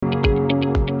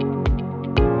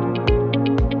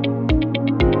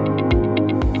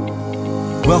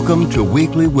Welcome to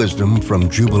Weekly Wisdom from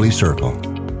Jubilee Circle.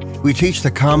 We teach the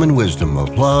common wisdom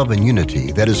of love and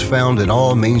unity that is found in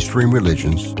all mainstream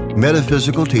religions,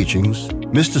 metaphysical teachings,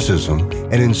 mysticism,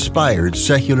 and inspired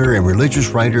secular and religious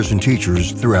writers and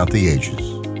teachers throughout the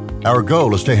ages. Our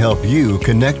goal is to help you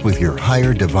connect with your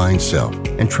higher divine self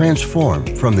and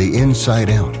transform from the inside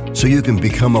out so you can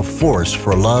become a force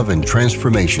for love and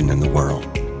transformation in the world.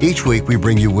 Each week we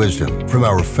bring you wisdom from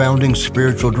our founding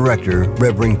spiritual director,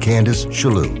 Reverend Candace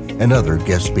Shalou, and other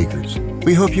guest speakers.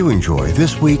 We hope you enjoy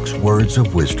this week's Words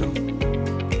of Wisdom.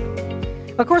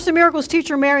 A Course in Miracles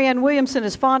teacher, Marianne Williamson,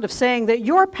 is fond of saying that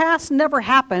your past never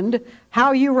happened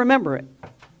how you remember it.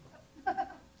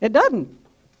 It doesn't.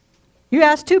 You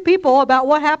ask two people about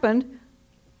what happened,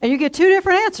 and you get two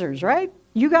different answers, right?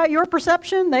 You got your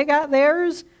perception, they got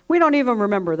theirs. We don't even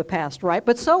remember the past, right?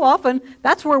 But so often,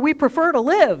 that's where we prefer to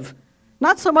live.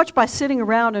 Not so much by sitting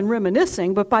around and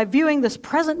reminiscing, but by viewing this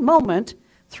present moment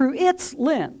through its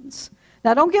lens.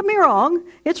 Now, don't get me wrong.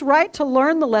 It's right to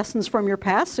learn the lessons from your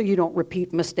past so you don't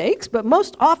repeat mistakes. But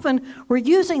most often, we're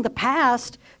using the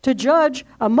past to judge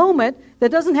a moment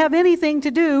that doesn't have anything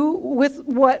to do with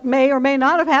what may or may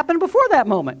not have happened before that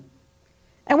moment.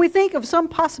 And we think of some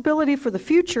possibility for the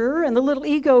future, and the little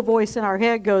ego voice in our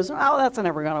head goes, oh, that's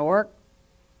never going to work.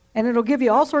 And it'll give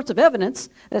you all sorts of evidence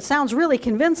that sounds really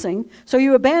convincing, so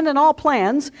you abandon all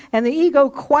plans, and the ego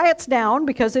quiets down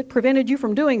because it prevented you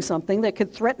from doing something that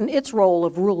could threaten its role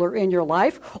of ruler in your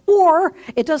life, or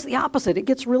it does the opposite. It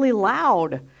gets really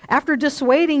loud. After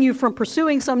dissuading you from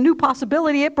pursuing some new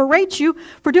possibility, it berates you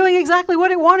for doing exactly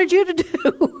what it wanted you to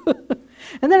do.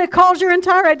 And then it calls your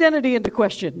entire identity into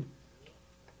question.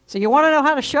 So you want to know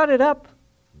how to shut it up?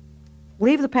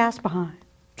 Leave the past behind.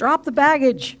 Drop the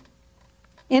baggage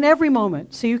in every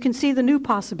moment so you can see the new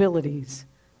possibilities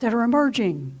that are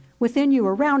emerging within you,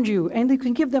 around you, and you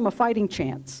can give them a fighting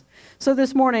chance. So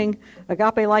this morning,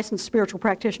 Agape licensed spiritual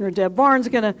practitioner Deb Barnes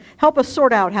is going to help us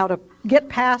sort out how to get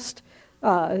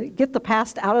the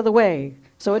past out of the way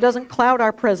so it doesn't cloud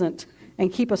our present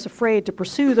and keep us afraid to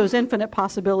pursue those infinite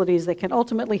possibilities that can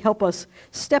ultimately help us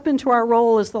step into our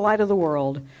role as the light of the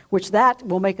world, which that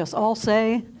will make us all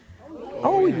say,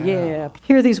 oh yeah.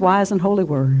 Hear these wise and holy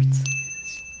words.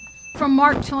 From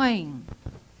Mark Twain.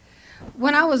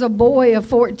 When I was a boy of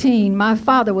 14, my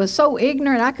father was so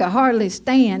ignorant I could hardly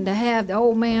stand to have the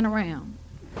old man around.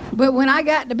 But when I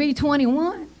got to be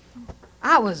 21,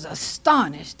 I was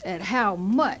astonished at how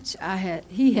much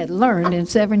he had learned in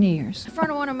 7 years. In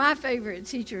front of one of my favorite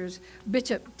teachers,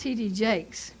 Bishop T.D.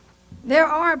 Jakes, there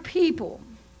are people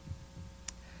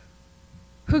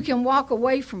who can walk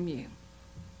away from you.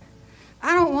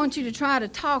 I don't want you to try to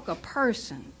talk a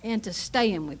person into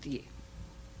staying with you,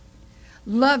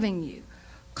 loving you,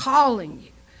 calling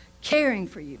you, caring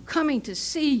for you, coming to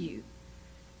see you,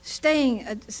 staying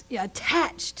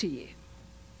attached to you.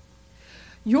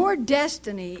 Your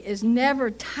destiny is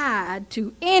never tied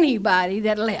to anybody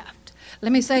that left.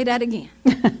 Let me say that again.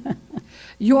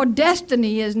 Your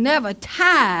destiny is never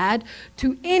tied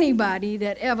to anybody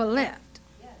that ever left.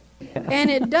 And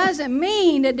it doesn't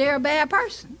mean that they're a bad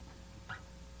person.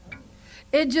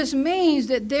 It just means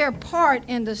that their part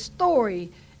in the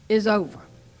story is over.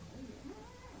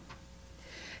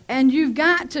 And you've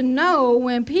got to know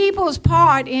when people's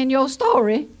part in your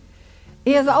story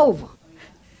is over.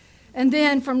 And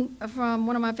then from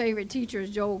one of my favorite teachers,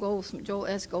 Joel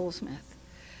S. Goldsmith,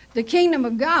 the kingdom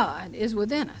of God is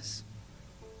within us.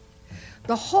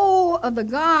 The whole of the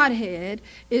Godhead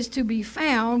is to be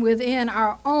found within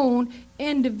our own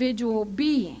individual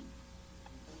being.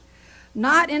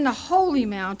 Not in the holy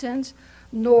mountains,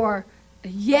 nor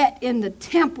yet in the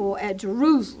temple at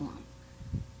Jerusalem,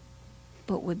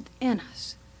 but within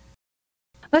us.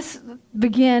 Let's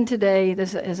begin today,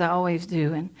 this, as I always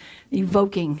do, in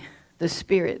evoking the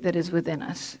spirit that is within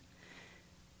us.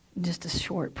 Just a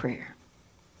short prayer.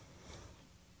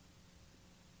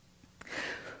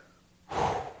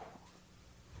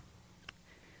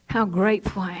 How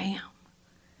grateful I am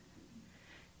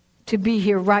to be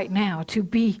here right now, to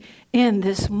be in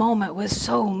this moment with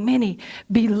so many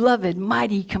beloved,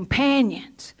 mighty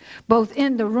companions, both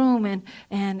in the room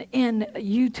and in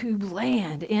YouTube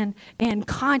land, in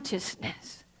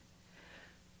consciousness.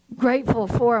 Grateful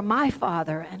for my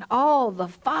father and all the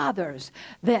fathers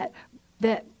that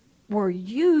were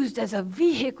used as a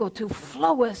vehicle to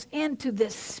flow us into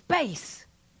this space.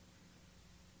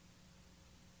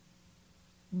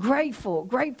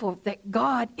 Grateful that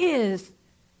God is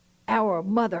our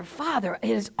mother, father. It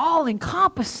is all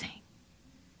encompassing.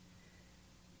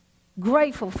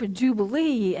 grateful for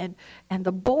Jubilee and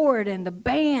the board and the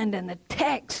band and the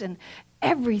text and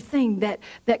everything that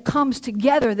comes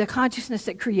together, the consciousness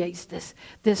that creates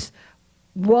this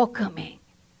welcoming,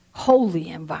 holy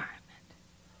environment.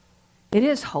 It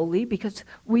is holy because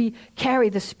we carry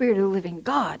the Spirit of the living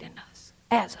God in us,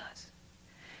 as us.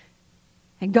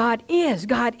 And God is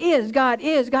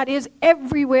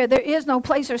everywhere. There is no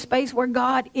place or space where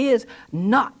God is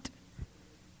not.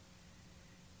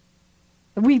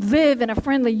 We live in a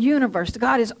friendly universe.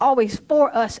 God is always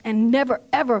for us and never,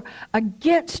 ever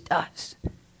against us.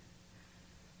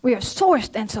 We are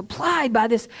sourced and supplied by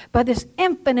this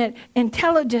infinite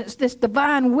intelligence, this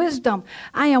divine wisdom.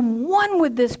 I am one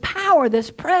with this power, this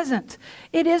presence.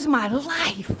 It is my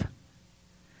life.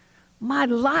 My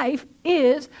life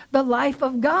is the life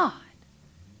of God.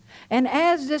 And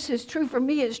as this is true for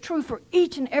me, it's true for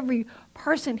each and every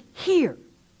person here.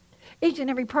 Each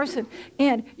and every person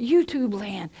in YouTube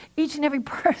land, each and every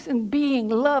person being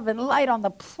love and light on the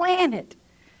planet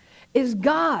is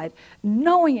God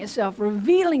knowing itself,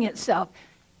 revealing itself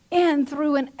in,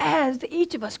 through, and as to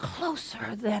each of us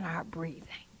closer than our breathing.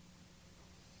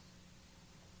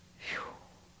 Whew.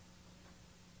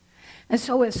 And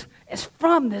so it's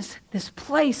from this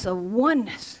place of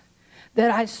oneness that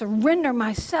I surrender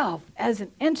myself as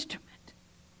an instrument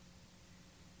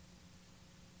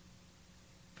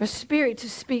for Spirit to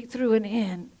speak through and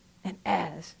in and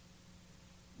as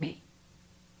me.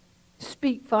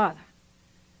 Speak, Father.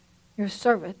 Your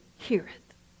servant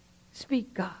heareth.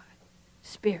 Speak, God.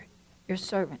 Spirit, your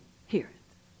servant heareth.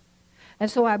 And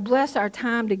so I bless our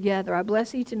time together. I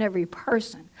bless each and every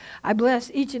person. I bless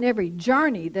each and every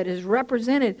journey that is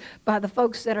represented by the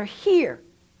folks that are here.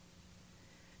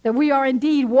 That we are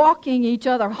indeed walking each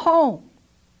other home.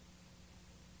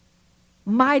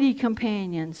 Mighty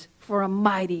companions for a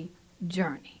mighty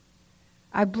journey.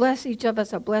 I bless each of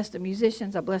us. I bless the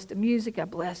musicians. I bless the music. I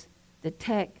bless the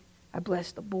tech. I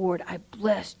bless the board. I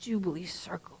bless Jubilee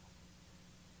Circle.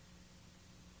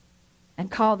 And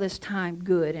call this time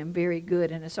good and very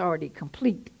good, and it's already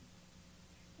complete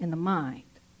in the mind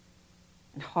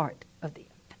and heart of the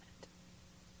infinite.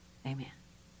 Amen.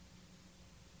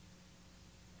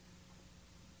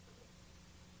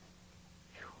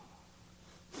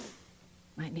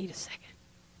 Might need a second.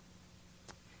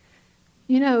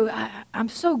 You know, I'm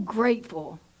so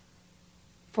grateful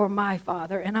for my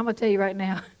father, and I'm going to tell you right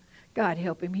now, God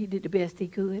help him. He did the best he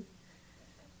could.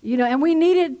 You know, and we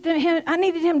needed him. I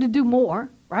needed him to do more,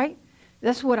 right?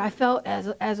 That's what I felt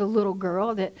as a little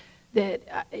girl.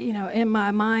 That you know, in my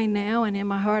mind now and in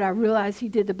my heart, I realized he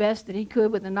did the best that he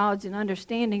could with the knowledge and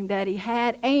understanding that he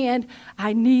had, and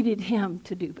I needed him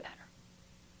to do better.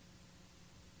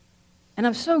 And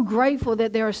I'm so grateful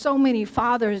that there are so many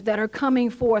fathers that are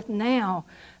coming forth now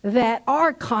that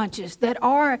are conscious, that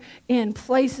are in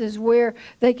places where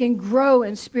they can grow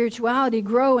in spirituality,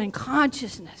 grow in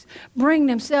consciousness, bring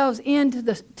themselves into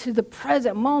the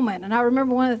present moment. And I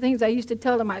remember one of the things I used to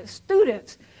tell to my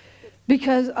students,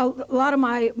 because a lot of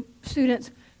my students,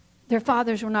 their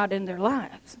fathers were not in their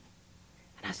lives.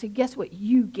 And I said, guess what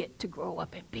you get to grow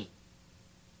up and be?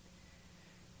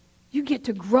 You get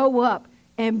to grow up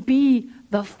and be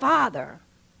the father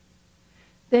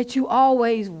that you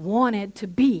always wanted to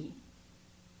be.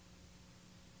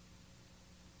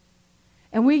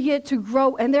 And we get to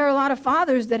grow, and there are a lot of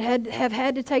fathers that have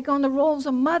had to take on the roles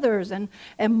of mothers, and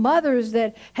mothers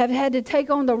that have had to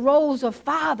take on the roles of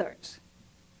fathers.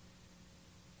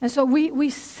 And so we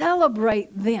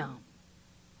celebrate them.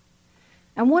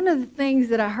 And one of the things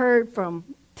that I heard from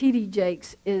T.D.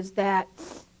 Jakes is that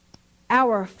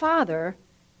our Father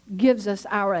gives us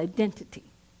our identity.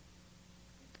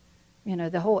 You know,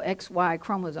 the whole XY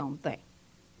chromosome thing.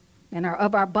 And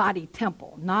of our body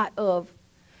temple, not of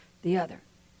the other.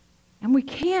 And we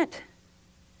can't.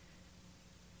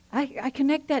 I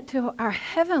connect that to our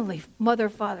heavenly Mother,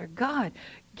 Father. God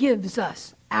gives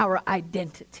us our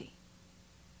identity.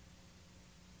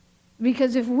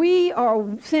 Because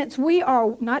since we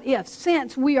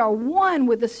are one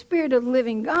with the Spirit of the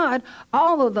living God,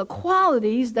 all of the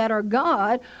qualities that are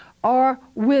God are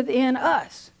within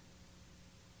us.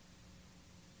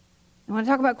 And when I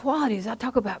talk about qualities, I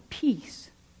talk about peace,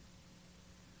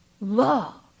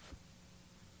 love,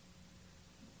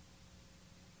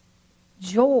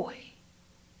 joy,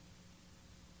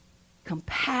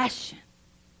 compassion.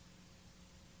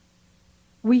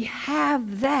 We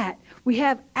have that. We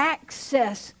have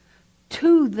access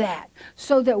to that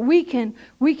so that we can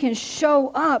show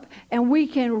up and we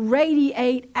can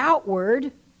radiate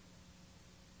outward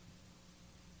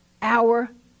our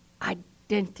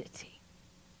identity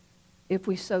if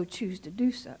we so choose to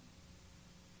do so.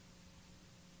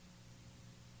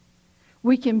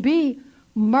 We can be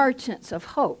merchants of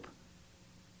hope.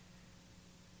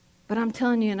 But I'm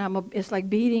telling you, it's like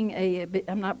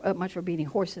I'm not up much for beating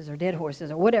horses or dead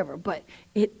horses or whatever, but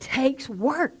it takes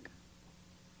work.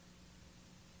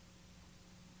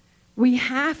 We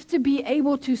have to be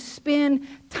able to spend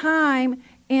time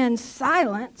in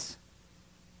silence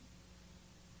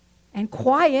and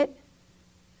quiet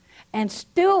and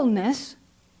stillness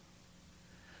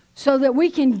so that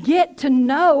we can get to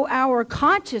know our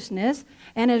consciousness,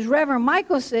 and as Reverend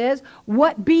Michael says,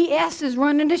 what BS is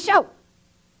running the show.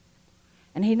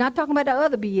 And he's not talking about the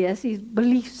other BS, he's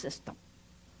belief system.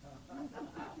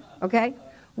 Okay?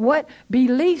 What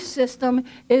belief system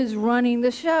is running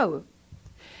the show?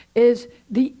 Is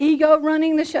the ego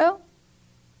running the show?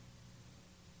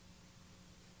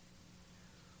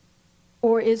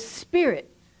 Or is spirit?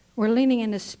 We're leaning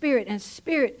into spirit, and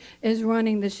spirit is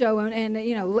running the show. And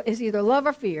it's either love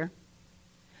or fear,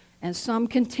 and some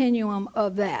continuum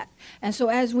of that. And so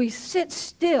as we sit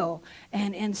still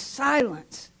and in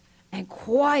silence and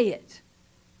quiet,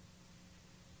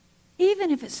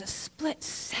 even if it's a split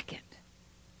second,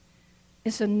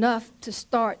 it's enough to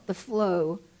start the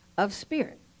flow of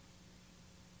spirit.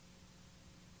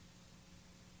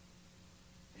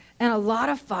 And a lot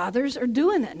of fathers are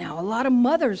doing that now. A lot of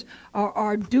mothers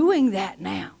are doing that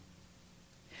now.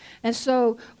 And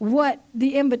so what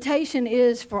the invitation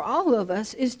is for all of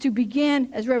us is to begin,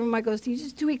 as Reverend Michael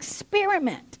teaches, to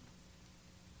experiment.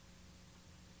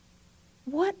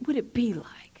 What would it be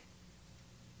like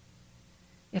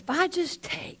if I just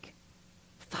take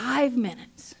 5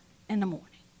 minutes in the morning?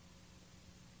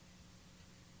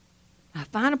 I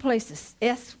find a place that's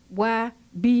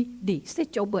SYBD.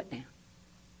 Sit your butt down.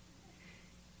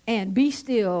 And be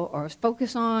still, or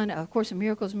focus on A Course in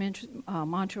Miracles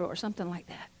mantra or something like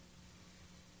that.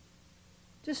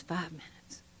 Just 5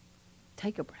 minutes.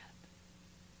 Take a breath.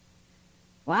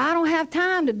 Well, I don't have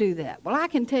time to do that. Well, I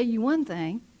can tell you one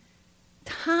thing.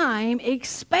 Time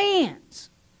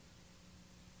expands.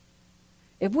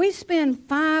 If we spend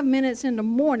 5 minutes in the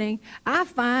morning, I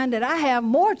find that I have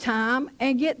more time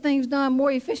and get things done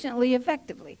more efficiently,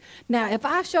 effectively. Now, if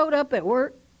I showed up at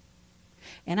work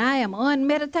and I am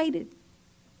unmeditated,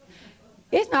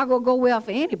 it's not going to go well for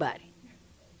anybody.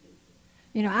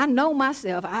 I know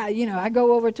myself. I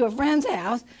go over to a friend's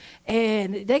house,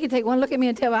 and they can take one look at me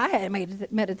and tell me I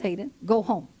hadn't meditated. Go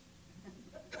home.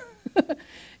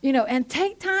 And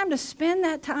take time to spend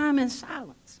that time in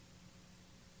silence.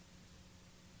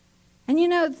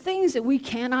 And things that we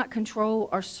cannot control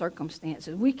are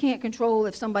circumstances. We can't control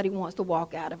if somebody wants to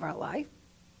walk out of our life.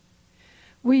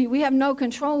 We have no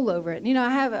control over it. I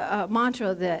have a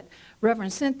mantra that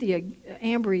Reverend Cynthia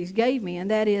Ambrose gave me,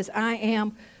 and that is, I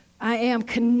am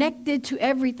connected to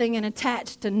everything and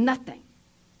attached to nothing.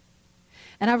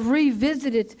 And I've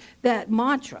revisited that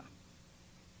mantra.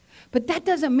 But that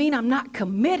doesn't mean I'm not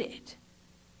committed.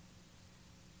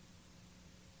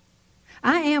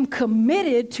 I am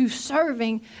committed to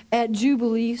serving at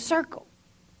Jubilee Circle.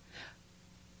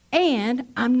 And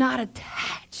I'm not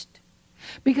attached.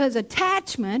 Because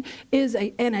attachment is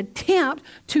an attempt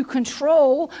to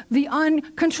control the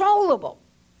uncontrollable.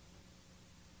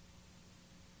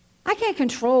 I can't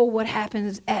control what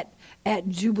happens at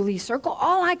Jubilee Circle.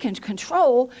 All I can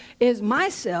control is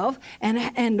myself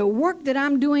and the work that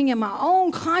I'm doing in my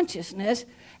own consciousness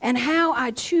and how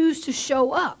I choose to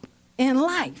show up in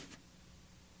life.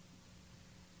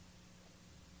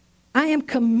 I am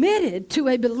committed to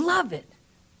a beloved.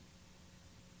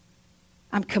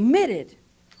 I'm committed.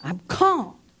 I'm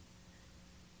calm.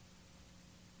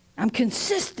 I'm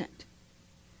consistent.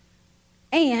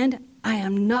 And I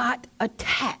am not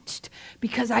attached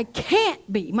because I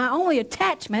can't be. My only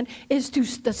attachment is to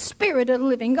the Spirit of the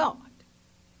living God.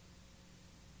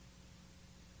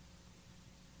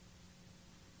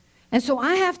 And so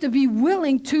I have to be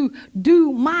willing to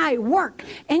do my work.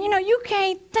 And you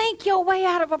can't think your way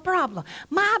out of a problem.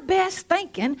 My best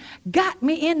thinking got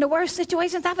me in the worst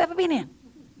situations I've ever been in.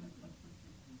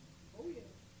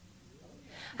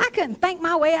 I couldn't think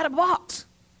my way out of a box.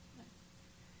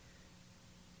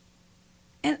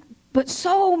 But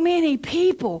so many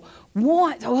people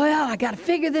want, I got to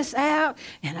figure this out.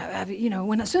 And,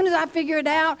 as soon as I figure it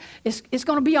out, it's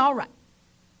going to be all right.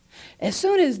 As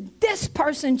soon as this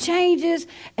person changes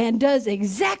and does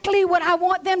exactly what I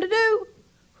want them to do,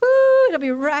 it'll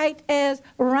be right as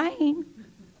rain.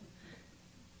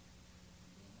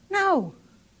 No.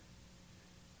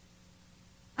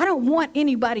 I don't want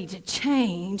anybody to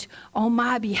change on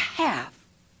my behalf.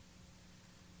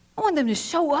 I want them to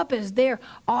show up as their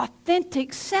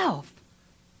authentic self.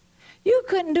 You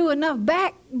couldn't do enough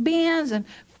back bends and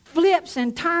flips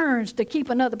and turns to keep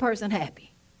another person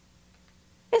happy.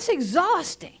 It's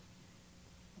exhausting.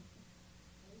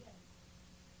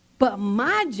 But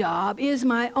my job is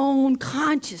my own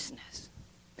consciousness,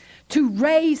 to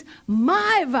raise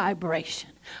my vibration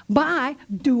by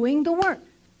doing the work.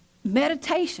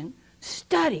 Meditation,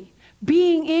 study,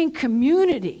 being in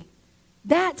community.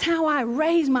 That's how I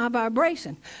raise my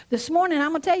vibration. This morning, I'm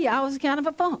going to tell you, I was kind of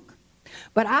a funk.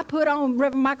 But I put on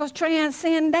Reverend Michael's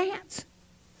Transcend Dance.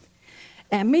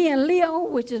 And me and Leo,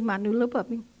 which is my new little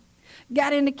puppy,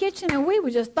 got in the kitchen and we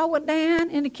would just throw it down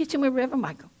in the kitchen with Reverend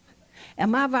Michael.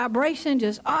 And my vibration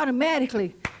just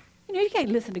automatically, you can't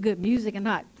listen to good music and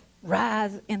not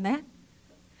rise in that.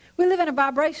 We live in a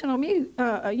vibrational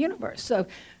universe. So,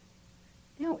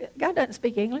 God doesn't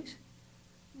speak English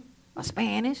or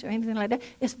Spanish or anything like that.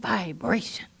 It's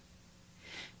vibration.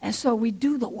 And so we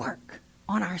do the work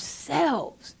on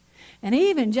ourselves. And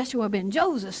even Joshua ben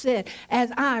Joseph said,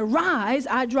 as I rise,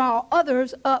 I draw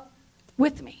others up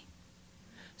with me.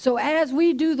 So as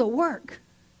we do the work,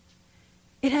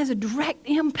 it has a direct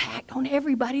impact on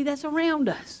everybody that's around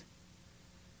us.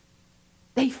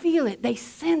 They feel it. They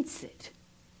sense it.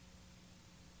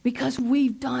 Because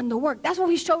we've done the work. That's what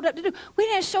we showed up to do. We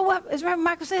didn't show up, as Reverend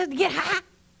Michael says, to get high.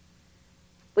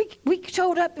 We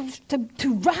showed up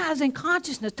to rise in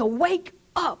consciousness, to wake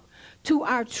up to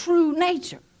our true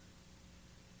nature.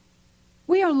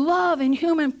 We are love in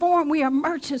human form. We are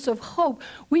merchants of hope.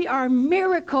 We are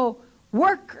miracle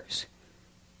workers.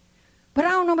 But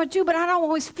I don't know about you, but I don't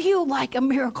always feel like a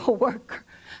miracle worker.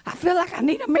 I feel like I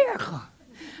need a miracle.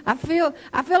 I feel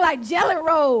like Jelly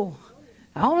Roll.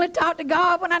 I only talk to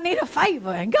God when I need a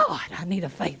favor. And God, I need a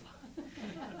favor.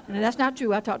 And that's not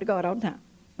true. I talk to God all the time.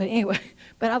 But anyway,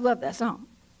 but I love that song.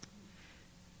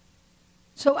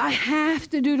 So I have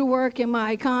to do the work in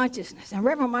my consciousness. And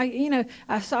Reverend Mike,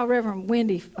 I saw Reverend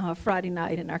Wendy Friday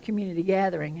night in our community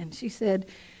gathering. And she said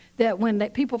that when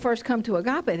people first come to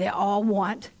Agape, they all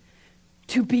want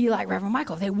to be like Reverend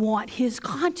Michael. They want his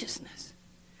consciousness.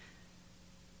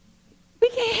 We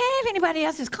can't have anybody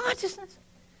else's consciousness.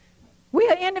 We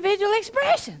are individual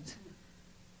expressions.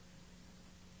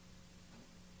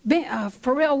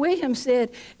 Pharrell Williams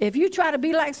said, if you try to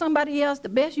be like somebody else, the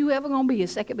best you ever going to be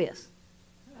is second best.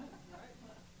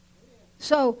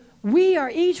 So we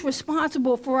are each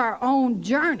responsible for our own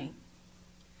journey.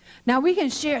 Now we can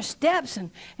share steps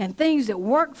and things that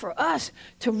work for us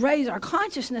to raise our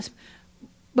consciousness,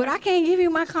 but I can't give you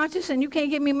my consciousness and you can't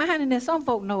give me mine, and then some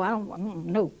folk know I don't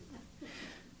know.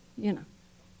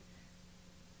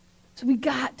 So we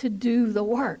got to do the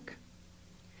work.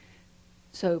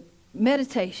 So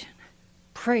meditation,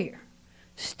 prayer,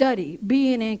 study,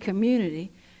 being in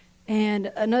community.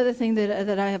 And another thing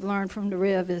that I have learned from the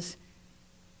Rev is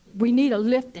we need a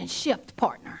lift and shift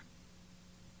partner.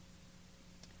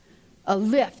 A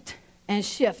lift and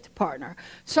shift partner.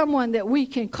 Someone that we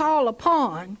can call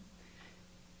upon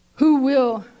who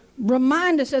will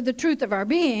remind us of the truth of our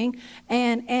being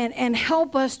and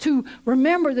help us to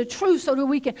remember the truth so that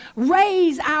we can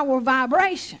raise our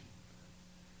vibration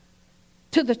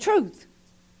to the truth.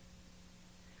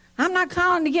 I'm not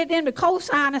calling to get them to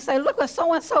co-sign and say, look what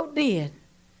so-and-so did.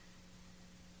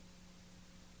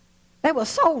 They were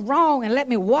so wrong and let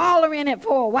me wallow in it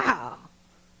for a while.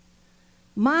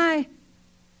 My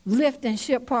lift and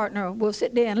shift partner will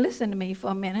sit there and listen to me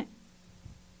for a minute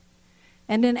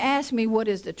and then ask me what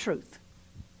is the truth.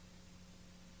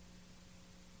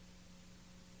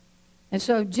 And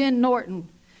so Jen Norton,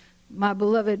 my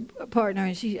beloved partner,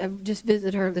 and I just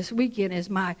visited her this weekend, is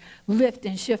my lift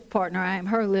and shift partner. I am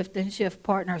her lift and shift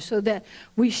partner, so that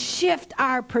we shift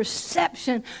our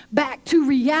perception back to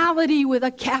reality with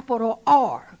a capital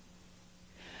R,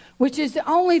 which is the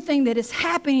only thing that is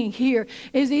happening here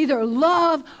is either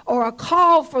love or a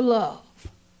call for love.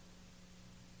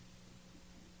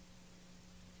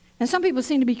 And some people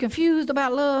seem to be confused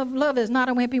about love. Love is not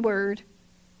a wimpy word.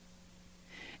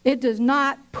 It does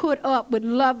not put up with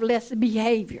loveless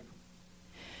behavior.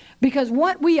 Because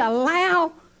what we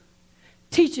allow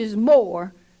teaches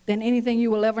more than anything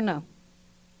you will ever know.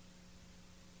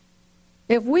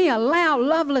 If we allow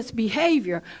loveless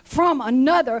behavior from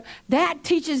another, that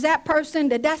teaches that person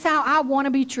that that's how I want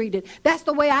to be treated. That's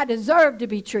the way I deserve to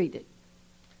be treated.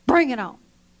 Bring it on.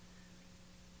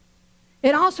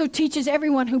 It also teaches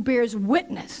everyone who bears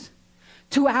witness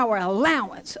to our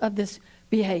allowance of this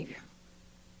behavior.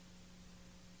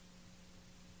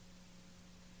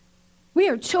 We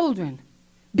are children,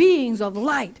 beings of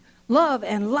light, love,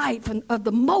 and light, of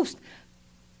the most,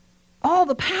 all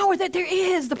the power that there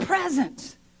is, the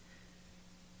presence.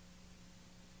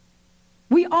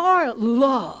 We are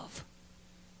love.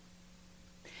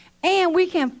 And we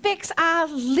can fix our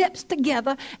lips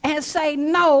together and say,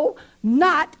 no,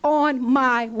 not on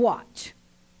my watch.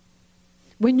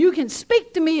 When you can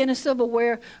speak to me in a civil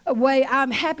way, I'm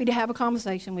happy to have a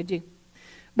conversation with you.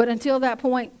 But until that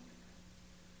point,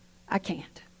 I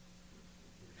can't.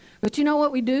 But you know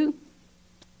what we do?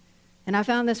 And I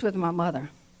found this with my mother.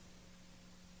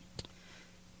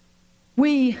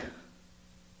 We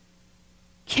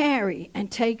carry and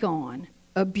take on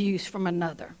abuse from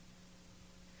another.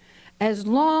 As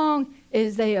long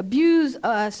as they abuse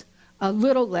us a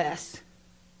little less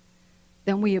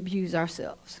than we abuse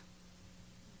ourselves.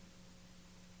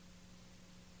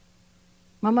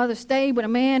 My mother stayed with a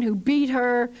man who beat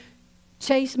her,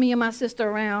 chased me and my sister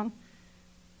around,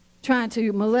 trying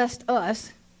to molest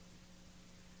us,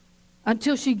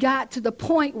 until she got to the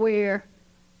point where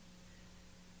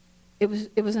it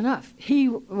was enough. He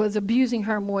was abusing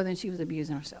her more than she was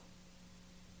abusing herself.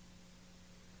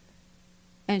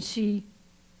 And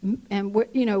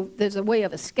there's a way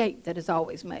of escape that is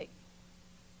always made.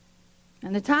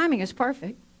 And the timing is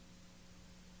perfect.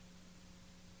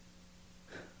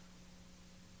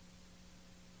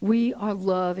 We are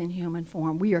love in human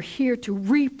form. We are here to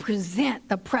represent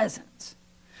the presence.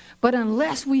 But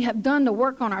unless we have done the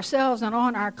work on ourselves and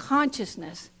on our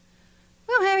consciousness,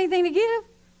 we don't have anything to give.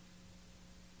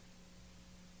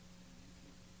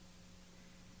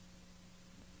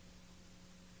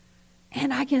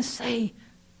 And I can say,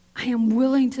 I am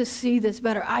willing to see this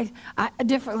better.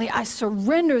 I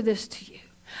surrender this to you.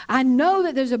 I know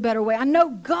that there's a better way. I know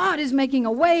God is making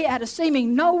a way out of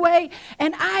seeming no way,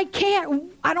 and I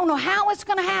don't know how it's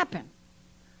going to happen.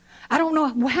 I don't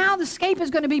know how the escape is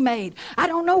going to be made. I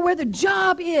don't know where the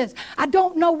job is. I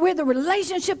don't know where the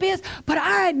relationship is, but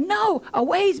I know a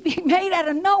way is being made out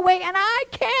of no way, and I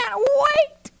can't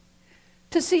wait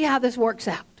to see how this works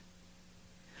out.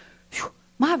 Whew,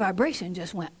 my vibration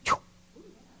just went. Whew.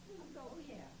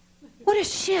 What a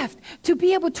shift to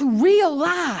be able to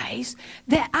realize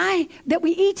that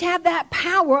we each have that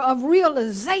power of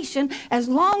realization as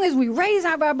long as we raise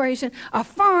our vibration,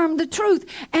 affirm the truth.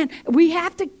 And we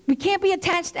can't be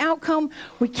attached to outcome.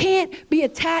 We can't be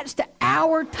attached to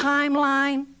our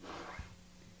timeline.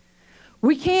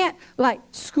 We can't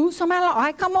scoot somebody along. All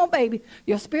right, come on, baby.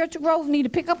 Your spiritual growth need to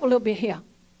pick up a little bit here.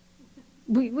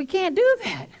 We can't do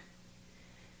that.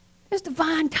 There's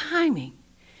divine timing.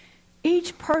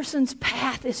 Each person's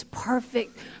path is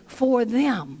perfect for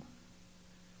them.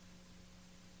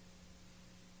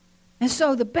 And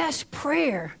so the best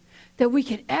prayer that we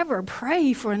could ever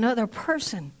pray for another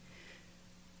person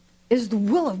is the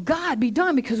will of God be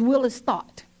done, because will is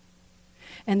thought.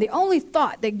 And the only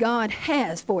thought that God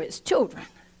has for his children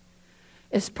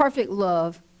is perfect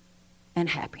love and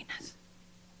happiness.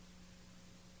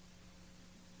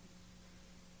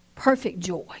 Perfect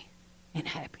joy and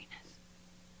happiness.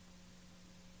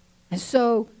 And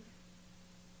so,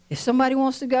 if somebody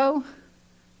wants to go,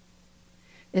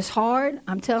 it's hard.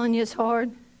 I'm telling you, it's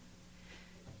hard.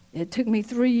 It took me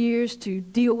 3 years to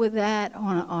deal with that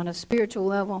on a spiritual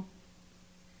level.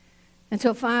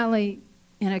 Until finally,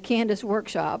 in a Candace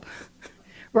workshop,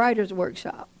 writer's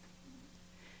workshop,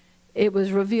 it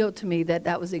was revealed to me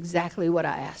that was exactly what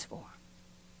I asked for.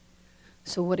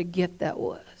 So what a gift that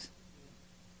was.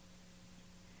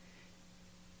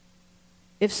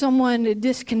 If someone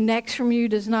disconnects from you,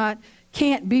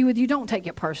 can't be with you, don't take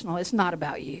it personal. It's not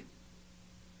about you.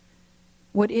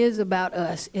 What is about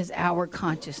us is our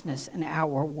consciousness and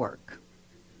our work.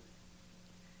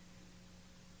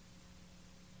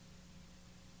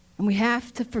 And we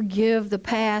have to forgive the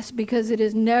past, because it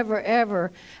is never,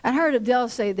 ever. I heard Adele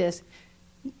say this,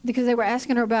 because they were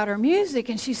asking her about her music,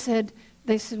 and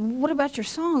they said, what about your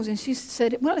songs? And she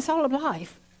said, well, it's all of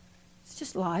life. It's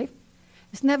just life.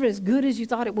 It's never as good as you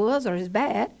thought it was or as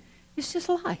bad. It's just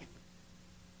life.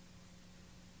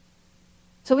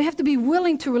 So we have to be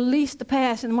willing to release the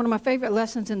past. And one of my favorite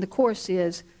lessons in the course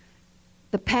is,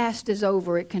 the past is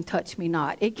over, it can touch me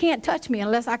not. It can't touch me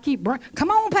unless I keep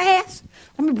come on, past.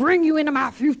 Let me bring you into my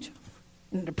future,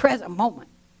 in the present moment.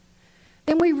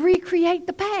 Then we recreate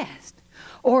the past.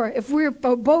 Or if we're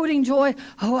foreboding joy,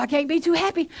 I can't be too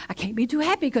happy. I can't be too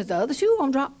happy because the other shoe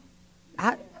won't drop.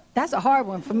 That's a hard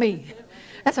one for me.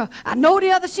 I know the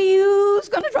other shoe's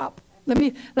going to drop. Let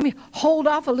me hold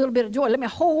off a little bit of joy. Let me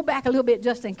hold back a little bit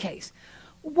just in case.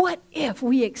 What if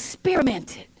we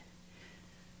experimented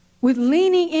with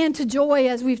leaning into joy,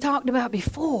 as we've talked about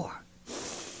before?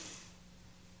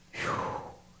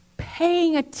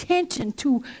 Paying attention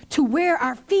to where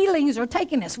our feelings are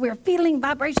taking us. We're a feeling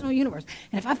vibrational universe.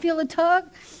 And if I feel a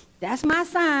tug, that's my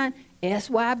sign.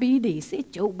 SYBD.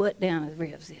 Sit your butt down, as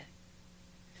Rev said.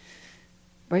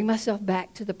 bring myself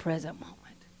back to the present moment.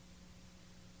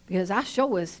 Because I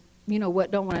sure as,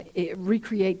 don't want to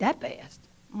recreate that past.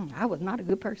 I was not a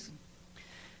good person.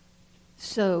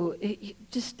 So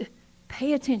just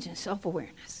pay attention,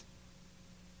 self-awareness.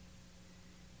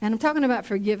 And I'm talking about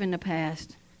forgiving the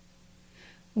past.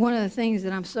 One of the things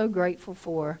that I'm so grateful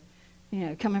for,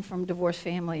 coming from a divorced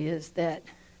family, is that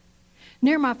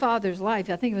near my father's life,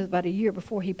 I think it was about a year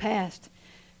before he passed,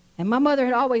 and my mother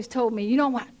had always told me, you know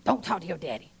what, don't talk to your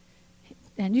daddy.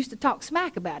 And used to talk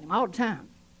smack about him all the time.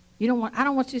 I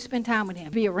don't want you to spend time with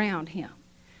him, be around him.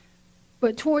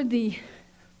 But toward the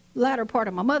latter part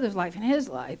of my mother's life and his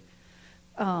life,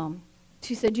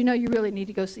 she said, you really need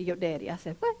to go see your daddy. I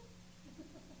said, what?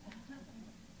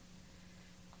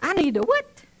 I need to what?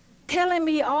 Telling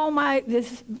me for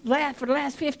the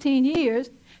last 15 years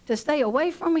to stay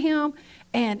away from him,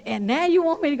 and now you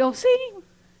want me to go see him?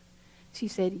 She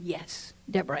said, yes,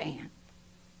 Deborah Ann.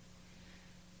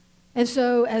 And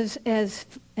so as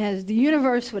the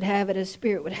universe would have it, as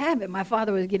spirit would have it, my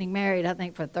father was getting married, I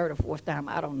think, for a third or fourth time.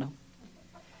 I don't know.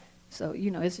 So,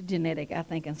 it's a genetic, I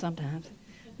think, and sometimes.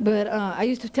 But I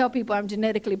used to tell people I'm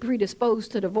genetically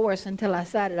predisposed to divorce until I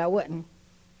decided I wasn't.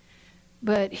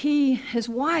 But his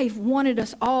wife wanted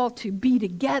us all to be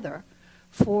together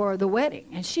for the wedding.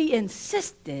 And she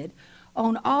insisted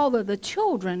on all of the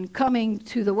children coming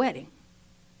to the wedding.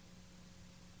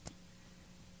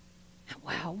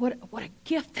 Wow, what a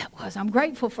gift that was. I'm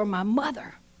grateful for my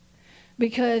mother,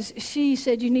 because she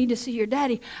said, you need to see your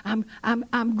daddy.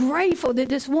 I'm grateful that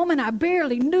this woman I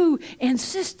barely knew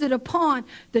insisted upon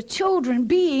the children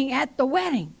being at the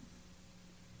wedding.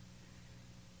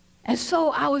 And so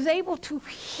I was able to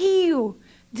heal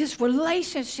this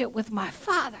relationship with my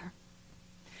father.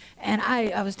 And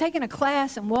I was taking a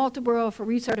class in Walterboro for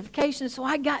recertification, so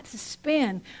I got to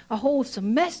spend a whole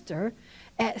semester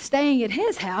staying at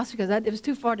his house because it was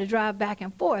too far to drive back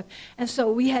and forth. And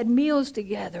so we had meals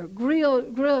together,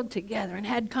 grilled together, and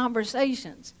had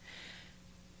conversations.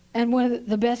 And one of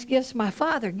the best gifts my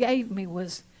father gave me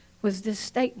was this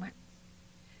statement.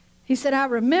 He said, I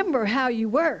remember how you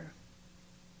were,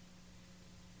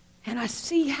 and I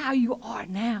see how you are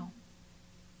now.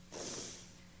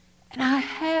 And I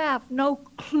have no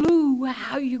clue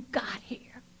how you got here.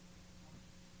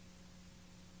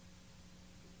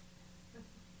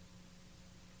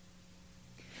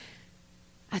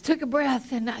 I took a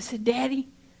breath and I said, Daddy,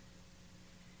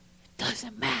 it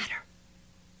doesn't matter.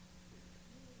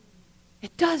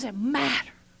 It doesn't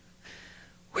matter.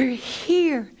 We're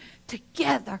here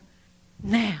together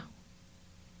now.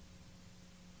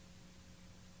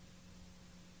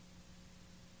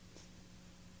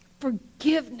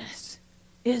 Forgiveness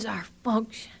is our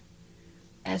function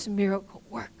as miracle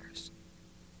workers.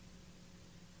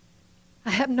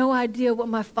 I have no idea what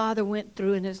my father went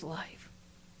through in his life.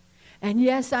 And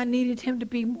yes, I needed him to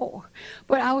be more.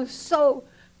 But I was so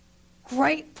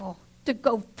grateful to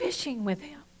go fishing with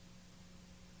him,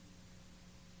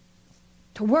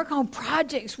 to work on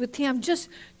projects with him just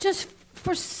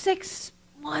for 6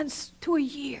 months to a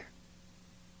year.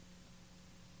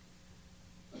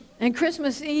 And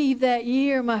Christmas Eve that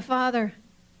year, my father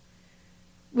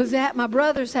was at my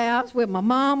brother's house with my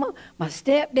mama, my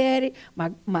stepdaddy,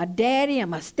 my daddy,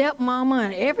 and my stepmama,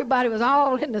 and everybody was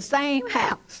all in the same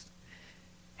house,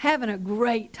 having a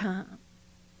great time.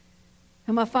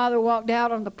 And my father walked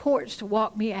out on the porch to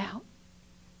walk me out.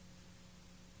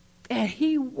 And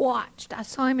he watched. I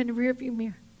saw him in the rearview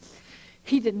mirror.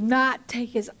 He did not take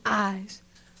his eyes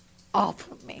off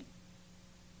of me.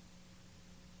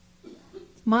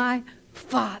 My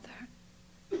father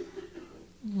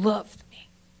loved me.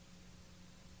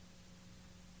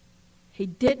 He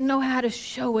didn't know how to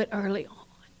show it early on.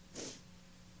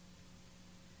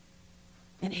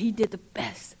 And he did the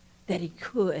best that he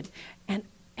could.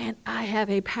 And I have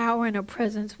a power and a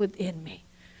presence within me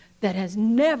that has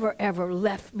never, ever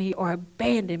left me or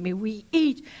abandoned me. We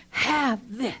each have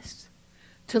this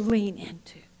to lean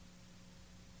into.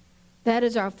 That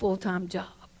is our full-time job.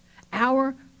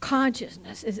 Our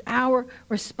consciousness is our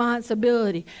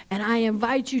responsibility. And I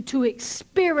invite you to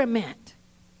experiment,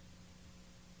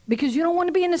 because you don't want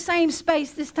to be in the same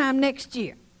space this time next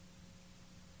year.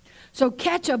 So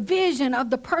catch a vision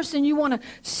of the person you want to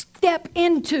step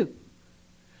into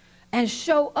and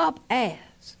show up as.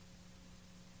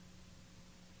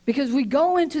 Because we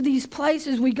go into these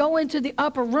places, we go into the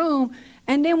upper room,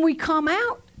 and then we come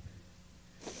out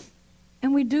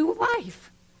and we do life.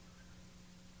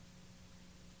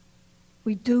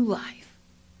 We do life.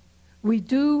 We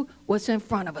do what's in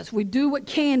front of us. We do what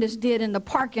Candace did in the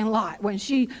parking lot when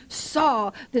she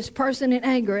saw this person in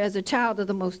anger as a child of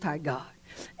the Most High God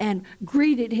and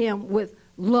greeted him with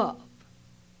love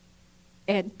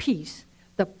and peace,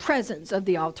 the presence of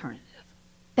the alternative.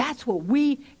 That's what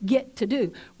we get to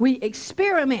do. We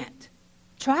experiment.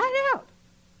 Try it out.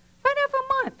 Try it out for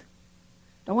a month.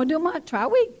 Don't want to do a month, try a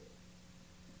week.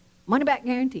 Money back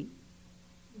guarantee.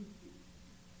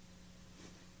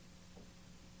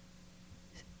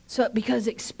 So, because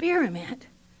experiment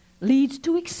leads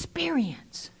to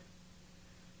experience.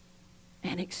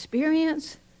 And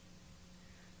experience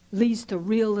leads to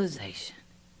realization.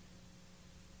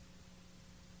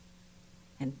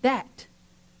 And that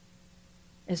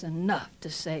is enough to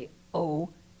say, oh,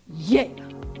 yeah.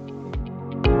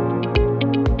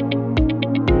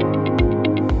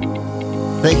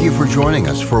 Thank you for joining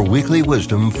us for Weekly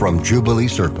Wisdom from Jubilee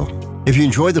Circle. If you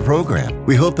enjoyed the program,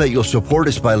 we hope that you'll support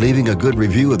us by leaving a good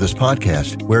review of this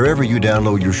podcast wherever you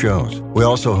download your shows. We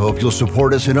also hope you'll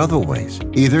support us in other ways,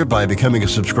 either by becoming a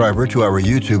subscriber to our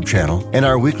YouTube channel and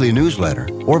our weekly newsletter,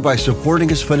 or by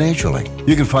supporting us financially.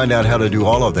 You can find out how to do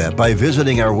all of that by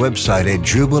visiting our website at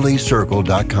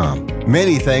jubileecircle.com.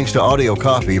 Many thanks to Audio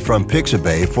Coffee from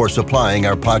Pixabay for supplying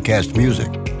our podcast music.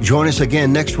 Join us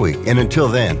again next week, and until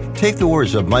then, take the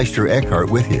words of Meister Eckhart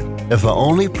with you. If the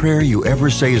only prayer you ever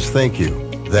say is thank you,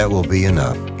 that will be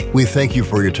enough. We thank you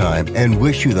for your time and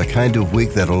wish you the kind of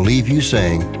week that'll leave you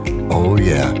saying, oh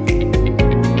yeah.